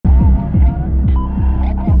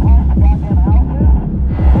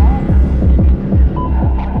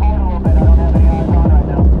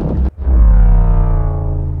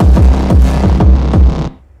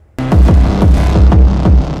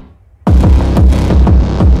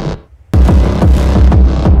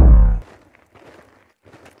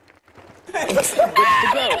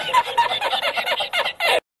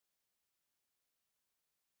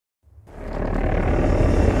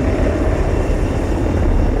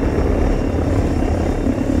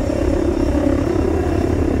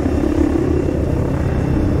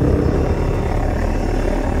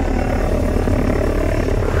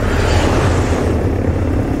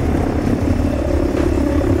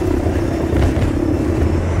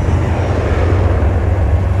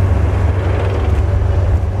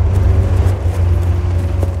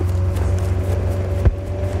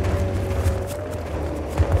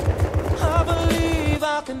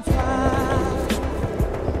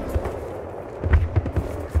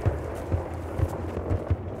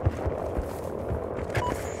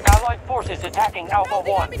attacking Alpha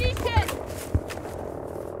 1. We've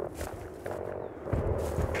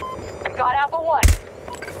got Alpha 1.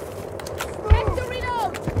 Extra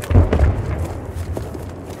reload!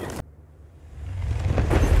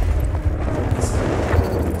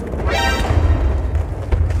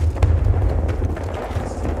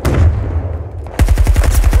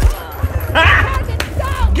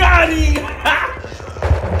 Got him!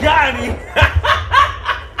 Got him!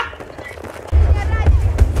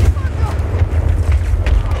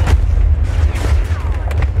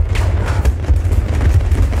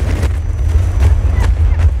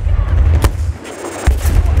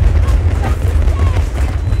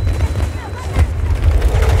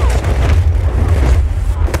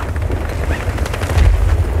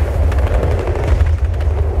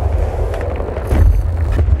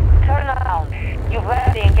 Turn around. You've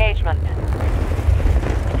led the engagement.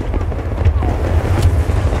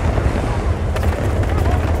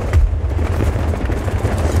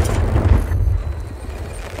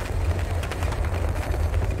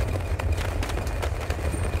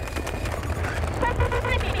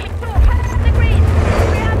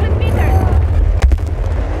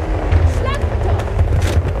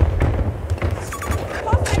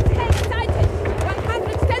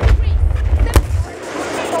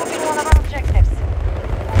 Approaching one of our objectives.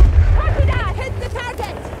 Hit the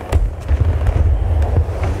target!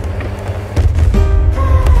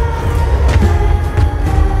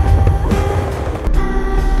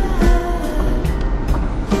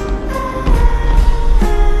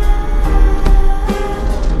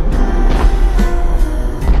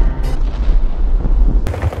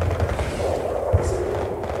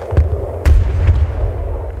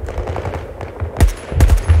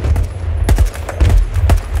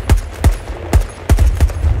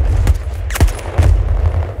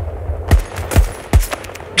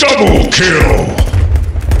 Double kill!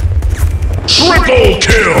 Triple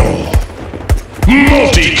kill!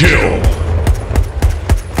 Multi-kill!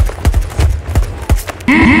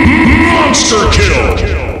 Monster kill!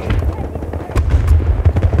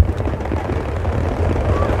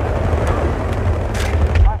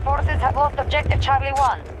 Our forces have lost objective Charlie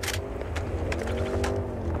 1.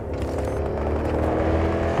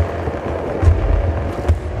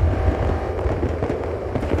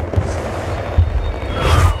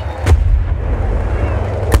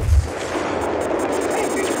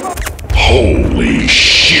 Holy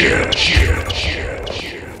shit!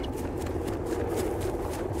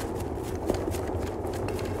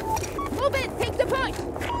 Move it! Take the point!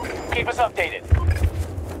 Keep us updated.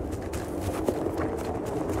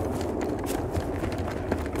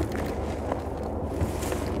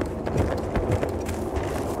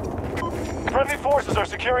 Friendly forces are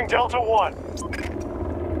securing Delta 1.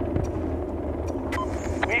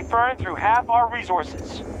 We've burned through half our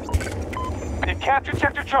resources. They've captured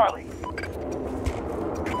Sector Charlie.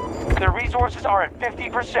 Their resources are at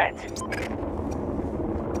 50%.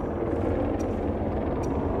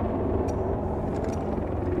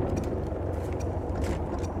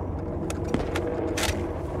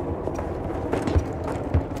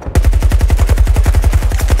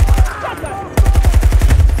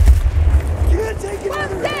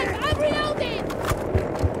 I'm reloading!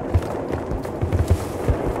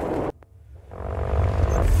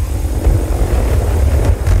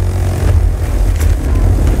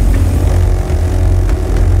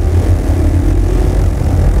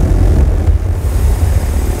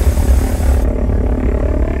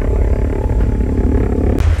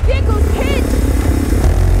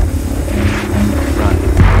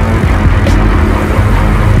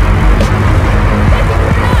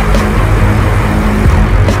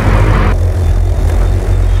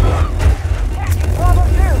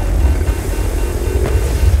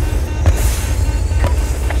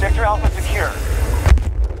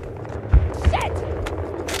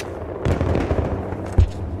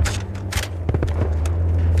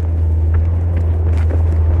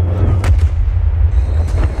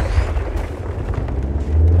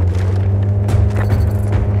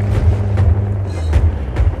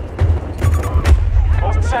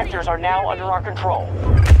 sectors are now under our control.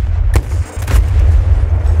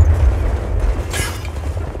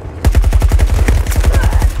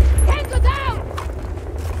 Tango down!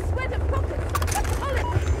 Spread the focus! Let's pull it!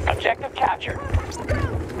 Objective captured.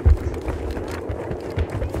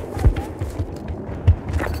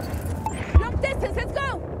 Long distance, let's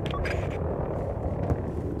go!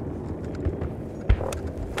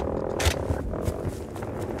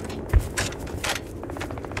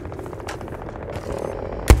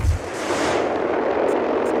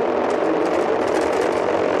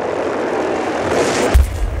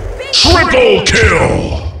 Triple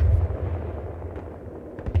kill!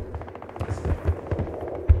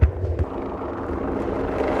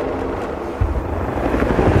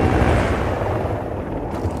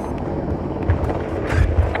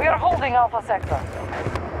 Alpha Sector.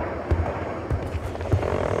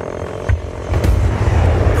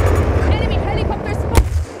 Enemy helicopter spot.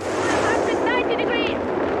 190 degrees.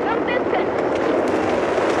 From distance.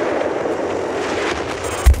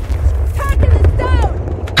 Target is down.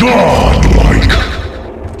 Godlike.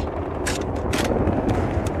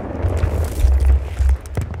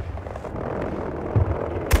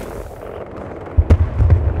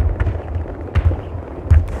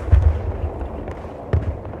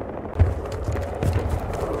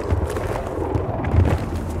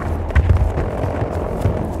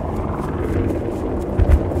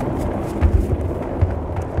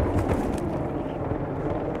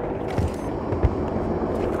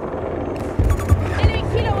 Enemy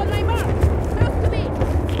kilo on my mark. Close to me.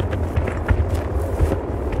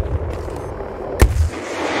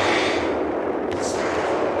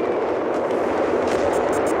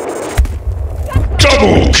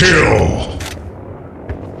 Double kill.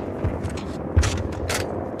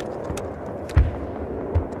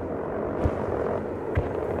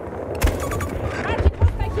 Marking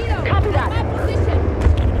hostile kilo. Copy that. My position.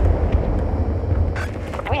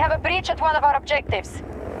 We have a breach at one of our objectives.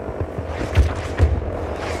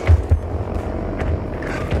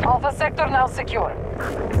 Alpha Sector now secure.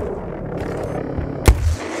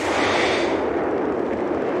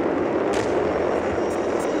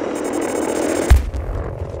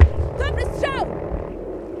 Stop the show.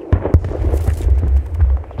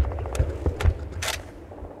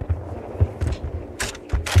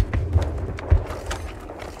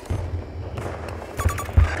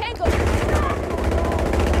 Tango.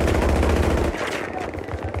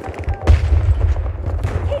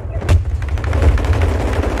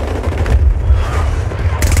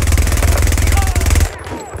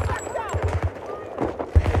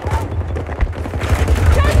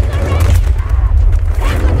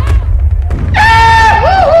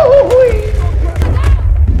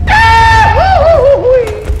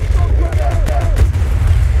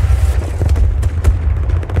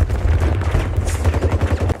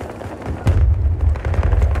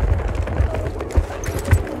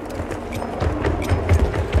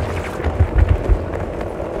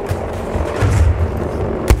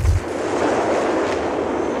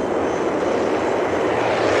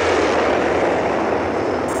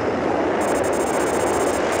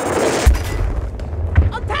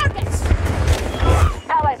 On target.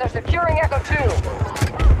 Allies are securing Echo 2.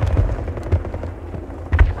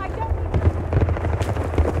 I don't.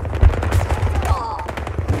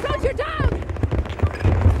 Soldier down.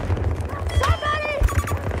 Somebody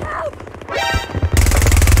help.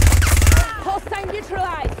 Hostile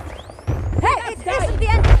neutralized. Hey, it isn't the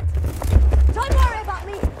end yet. Don't worry about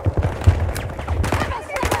me. I'm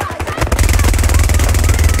stabilized.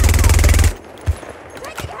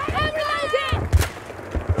 I'm reloading.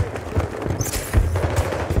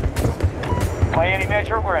 By any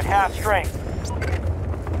measure, we're at half strength.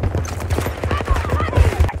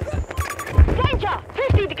 Danger!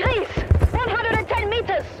 50 degrees! 110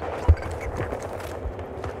 meters!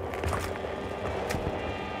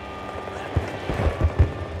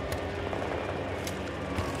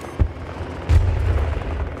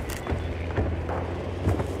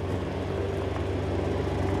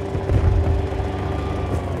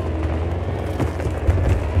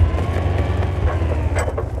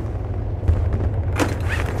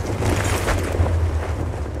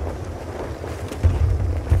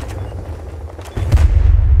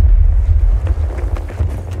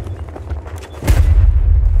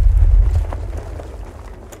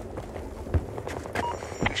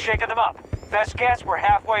 Shaking them up. Best guess, we're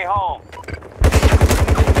halfway home.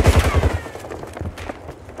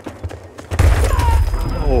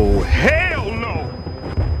 Oh, hell no!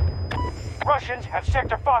 Russians have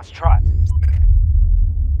Sector Foxtrot.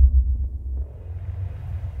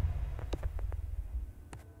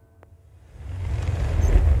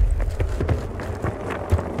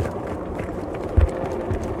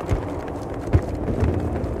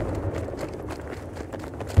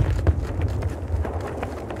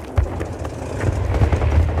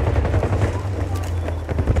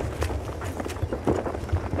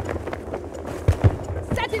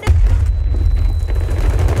 Setting it.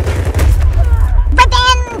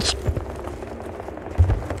 Revenge!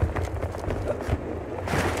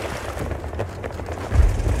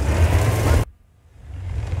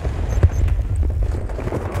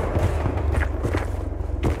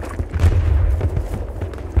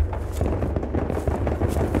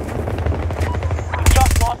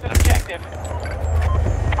 Just lost an objective.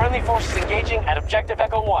 Friendly forces engaging at Objective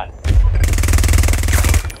Echo 1.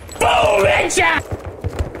 Boom! Headshot!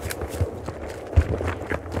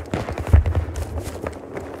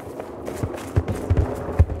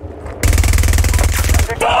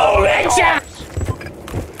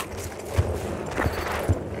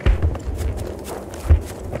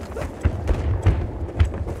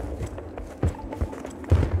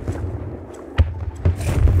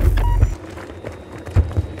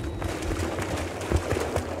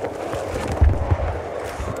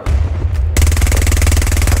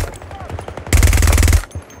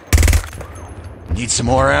 Need some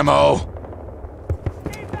more ammo?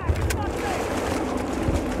 Stay back, it's not safe.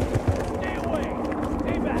 Stay away.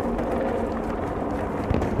 Stay back.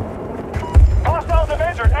 Hostiles have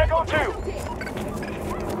entered Echo 2.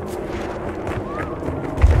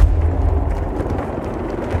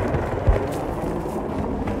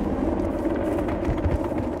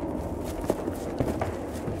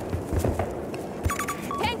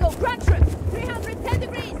 Tango, ground troop. 310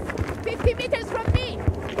 degrees. 50 meters from me.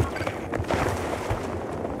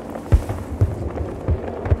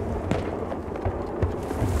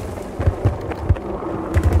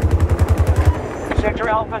 Sector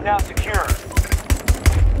Alpha now secure.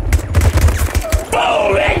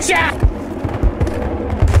 Boom! Headshot!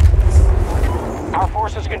 Our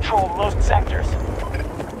forces control most sectors.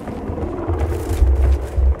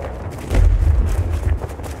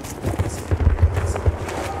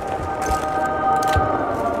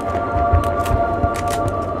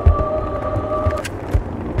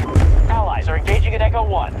 Allies are engaging at Echo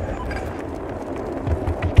 1.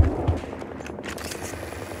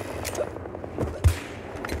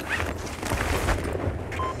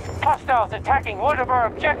 Hostiles attacking one of our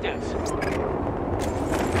objectives.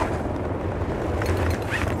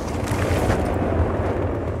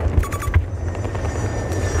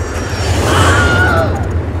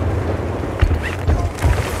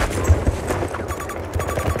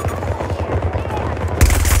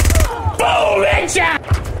 Boom! Headshot!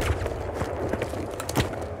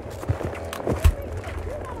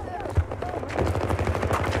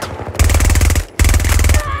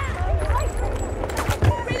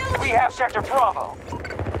 We have Sector Bravo.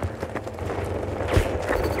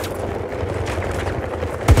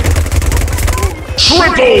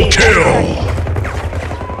 Triple kill!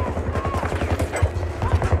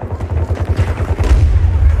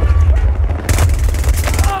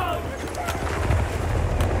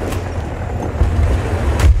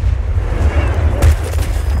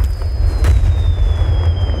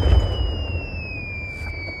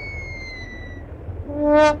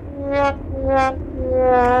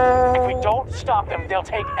 If we don't stop them, they'll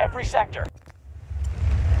take every sector.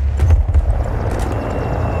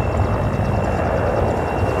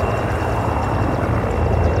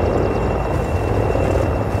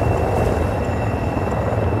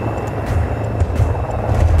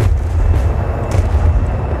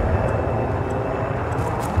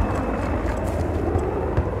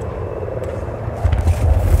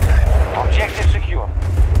 Objective secure.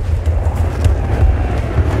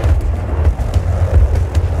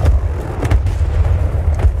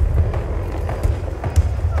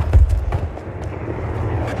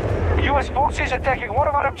 U.S. forces attacking one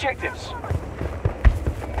of our objectives.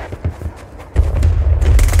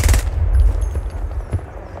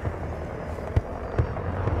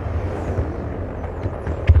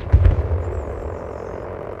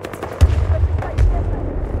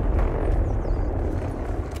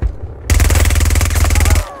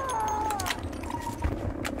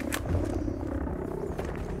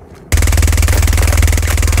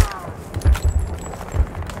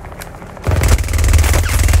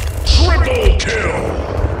 Triple kill!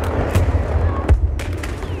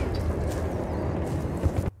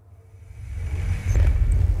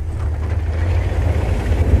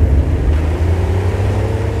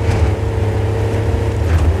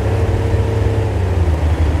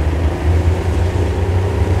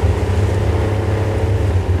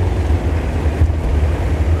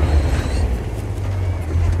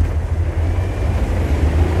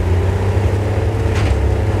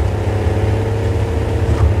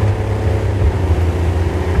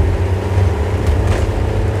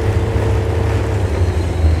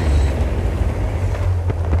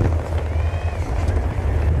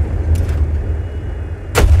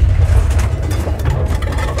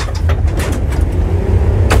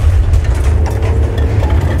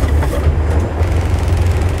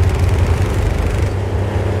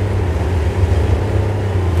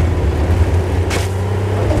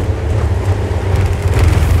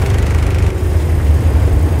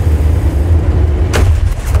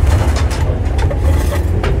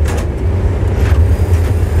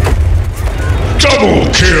 Double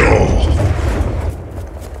kill!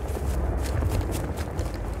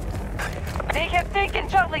 Taking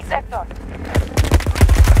Charlie sector.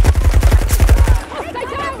 Stay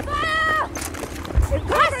down! Fire!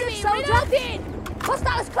 Cover me! Reloading!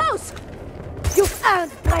 Hostile is close! You've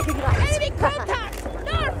earned bragging rights! Enemy contact!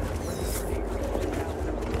 North!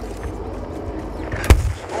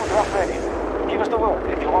 All drop ready. Give us the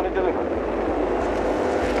word if you want to deliver.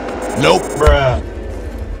 Nope. Bruh.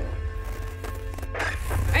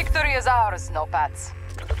 Victory is ours, no pats.